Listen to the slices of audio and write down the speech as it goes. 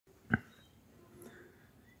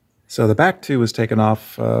So the back two was taken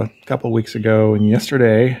off a couple of weeks ago, and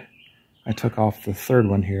yesterday I took off the third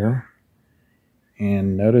one here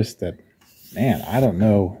and noticed that, man, I don't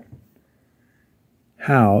know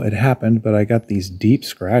how it happened, but I got these deep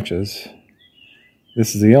scratches.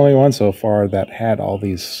 This is the only one so far that had all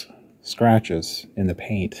these scratches in the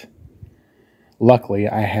paint. Luckily,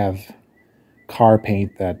 I have car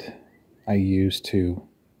paint that I use to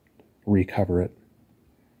recover it.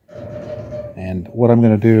 And what I'm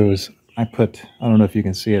going to do is I don't know if you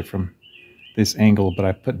can see it from this angle, but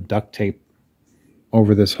I put duct tape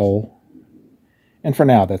over this hole. And for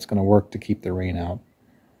now, that's going to work to keep the rain out.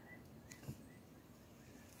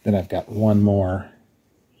 Then I've got one more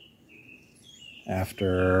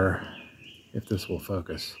after, if this will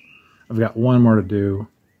focus. I've got one more to do,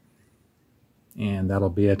 and that'll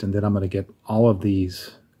be it. And then I'm going to get all of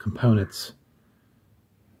these components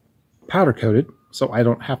powder coated so I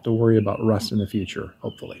don't have to worry about rust in the future,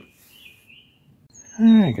 hopefully.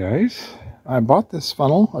 Alright guys, I bought this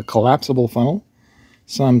funnel, a collapsible funnel,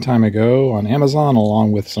 some time ago on Amazon,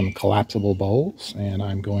 along with some collapsible bowls, and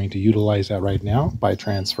I'm going to utilize that right now by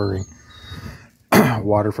transferring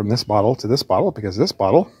water from this bottle to this bottle, because this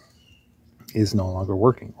bottle is no longer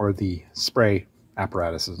working, or the spray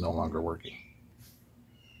apparatus is no longer working.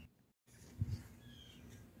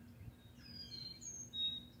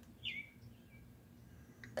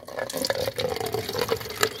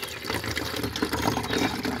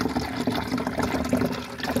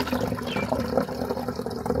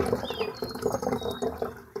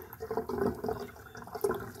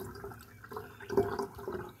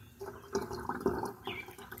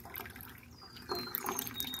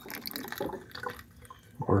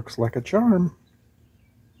 Works like a charm.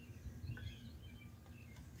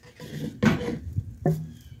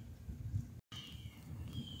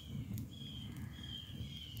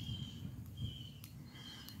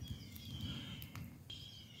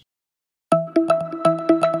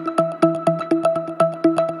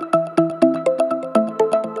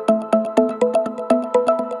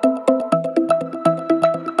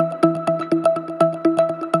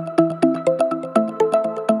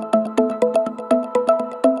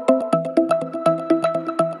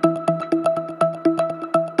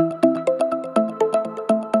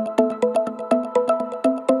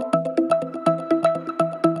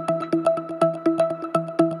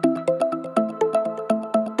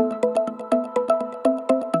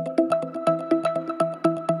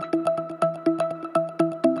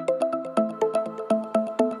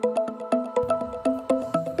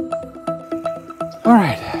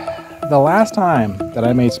 Alright, the last time that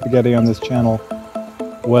I made spaghetti on this channel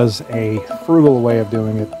was a frugal way of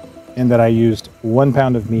doing it, in that I used 1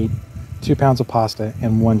 pound of meat, 2 pounds of pasta,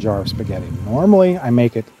 and 1 jar of spaghetti. Normally I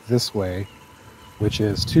make it this way, which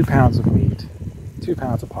is 2 pounds of meat, 2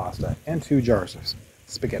 pounds of pasta, and 2 jars of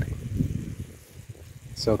spaghetti.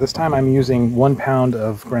 So this time I'm using 1 pound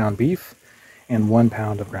of ground beef and 1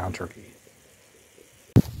 pound of ground turkey.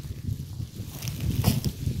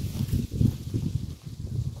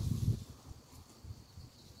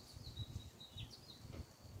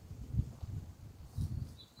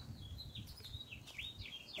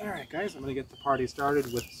 Alright guys, I'm going to get the party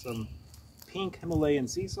started with some pink Himalayan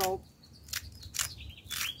sea salt.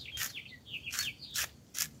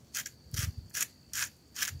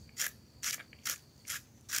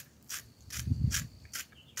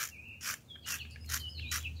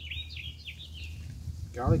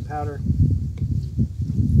 Garlic powder.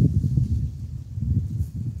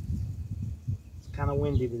 It's kind of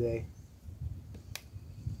windy today.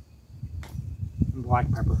 And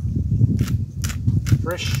black pepper.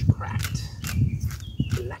 Fresh cracked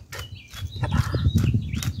black pepper.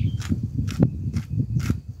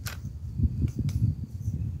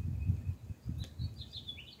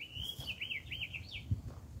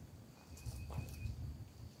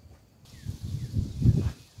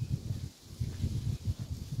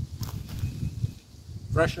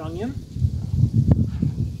 Fresh onion.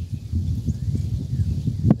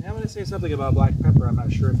 And I'm going to say something about black pepper. I'm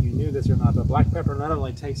not sure if you knew this or not, but black pepper not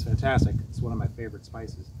only tastes fantastic, it's one of my favorite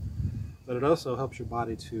spices, but it also helps your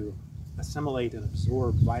body to assimilate and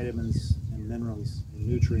absorb vitamins and minerals and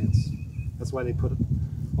nutrients. That's why they put,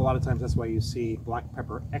 a lot of times that's why you see black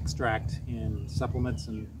pepper extract in supplements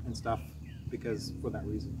and stuff, because for that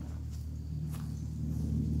reason.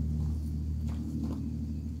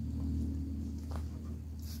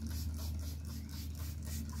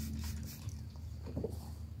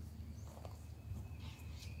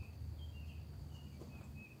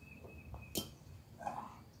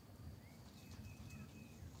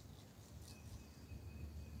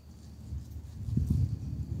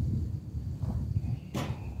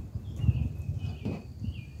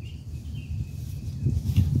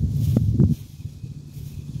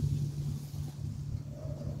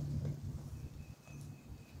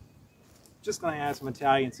 just going to add some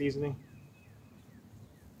Italian seasoning.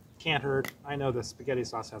 Can't hurt. I know the spaghetti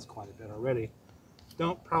sauce has quite a bit already.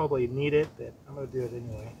 Don't probably need it, but I'm going to do it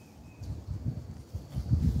anyway.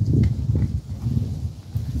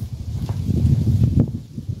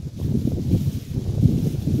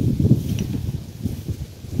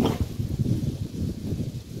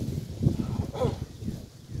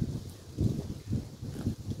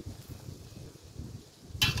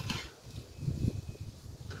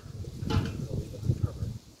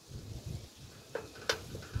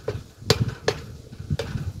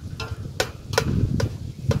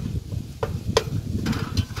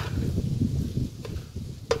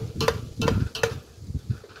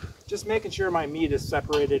 Just making sure my meat is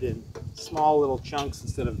separated in small little chunks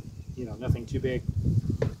instead of, you know, nothing too big.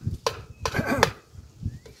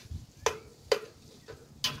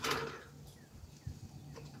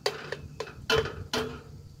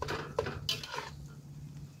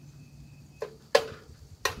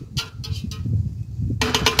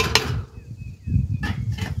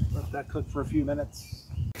 Let that cook for a few minutes.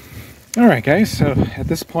 All right, guys, so at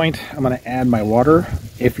this point, I'm going to add my water.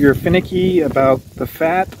 If you're finicky about the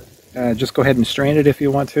fat, just go ahead and strain it if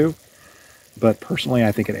you want to. But personally,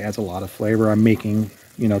 I think it adds a lot of flavor. I'm making,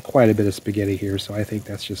 you know, quite a bit of spaghetti here, so I think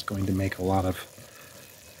that's just going to make a lot of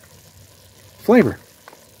flavor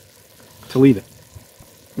to leave it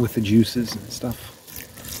with the juices and stuff.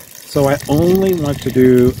 So I only want to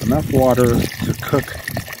do enough water to cook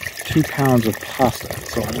 2 pounds of pasta.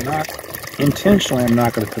 So I'm not, intentionally, I'm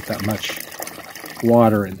not going to put that much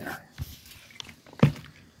water in there.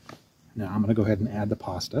 Now I'm going to go ahead and add the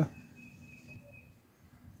pasta.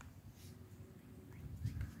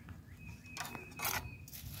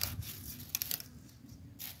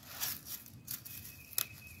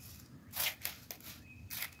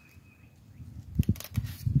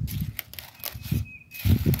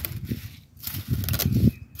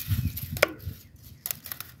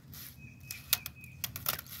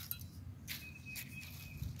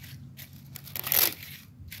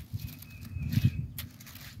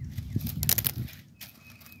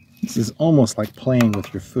 This is almost like playing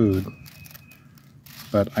with your food,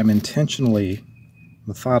 but I'm intentionally,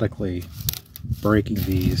 methodically breaking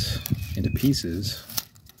these into pieces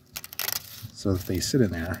so that they sit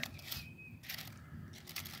in there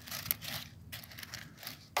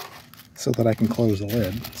so that I can close the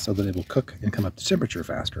lid so that it will cook and come up to temperature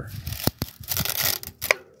faster.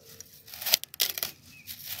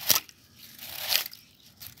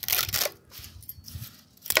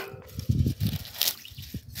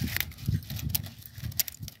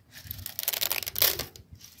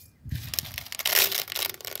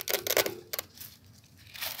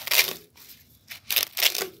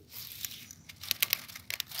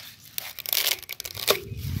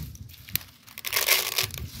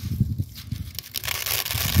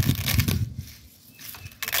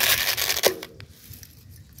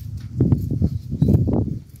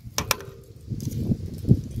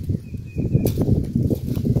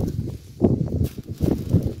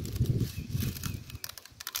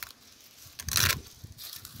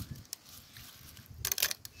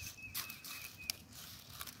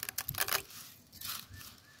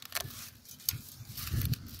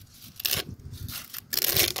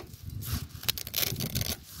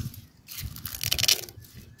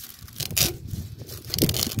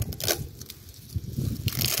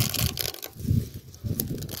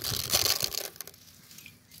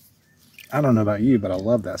 I don't know about you, but I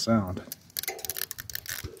love that sound.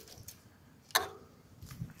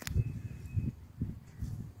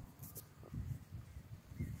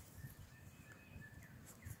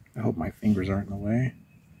 I hope my fingers aren't in the way.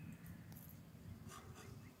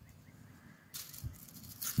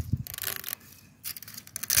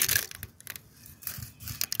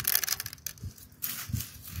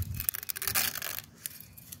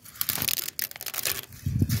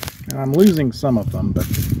 And I'm losing some of them, but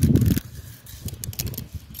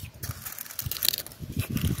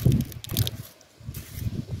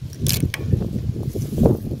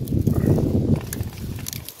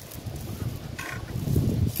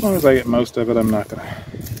as long as I get most of it, I'm not gonna.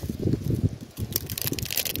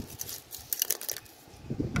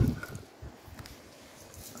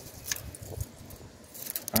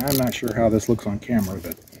 I'm not sure how this looks on camera,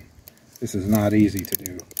 but this is not easy to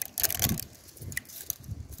do.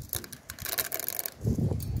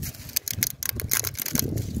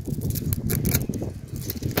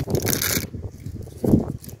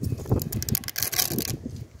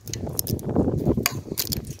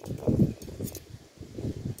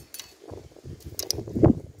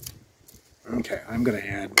 Okay, I'm going to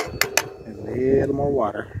add a little more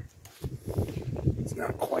water. It's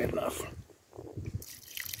not quite enough.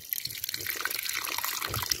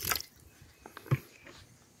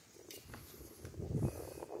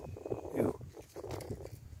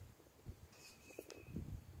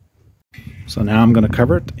 So now I'm going to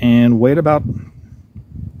cover it and wait about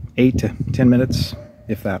 8 to 10 minutes,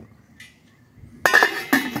 if that.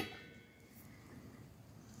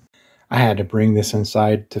 I had to bring this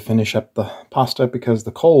inside to finish up the pasta because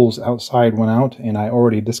the coals outside went out and I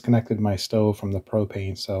already disconnected my stove from the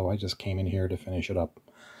propane, so I just came in here to finish it up.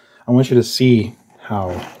 I want you to see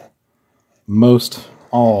how most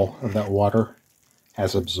all of that water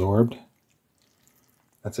has absorbed.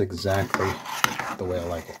 That's exactly the way I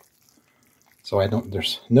like it. So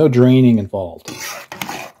there's no draining involved.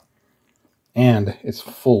 And it's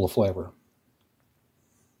full of flavor.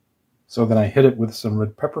 So then I hit it with some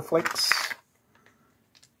red pepper flakes,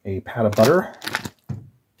 a pat of butter,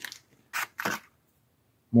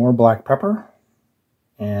 more black pepper,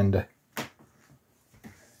 and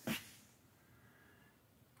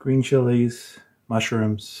green chilies,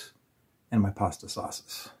 mushrooms, and my pasta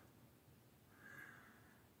sauces.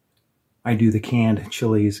 I do the canned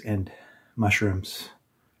chilies and mushrooms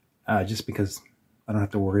just because I don't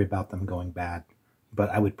have to worry about them going bad, but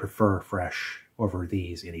I would prefer fresh over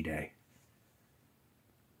these any day.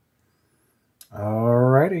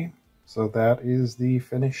 Alrighty, so that is the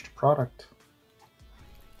finished product.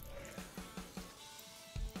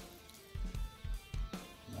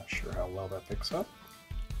 Not sure how well that picks up.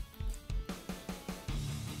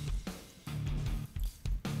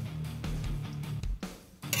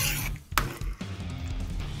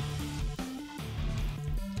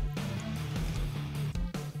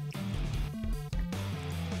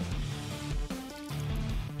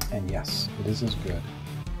 And yes, it is as good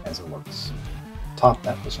as it looks. Top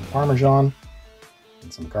that with some Parmesan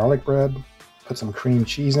and some garlic bread. Put some cream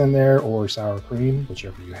cheese in there or sour cream,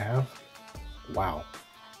 whichever you have. Wow.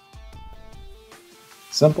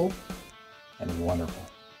 Simple and wonderful.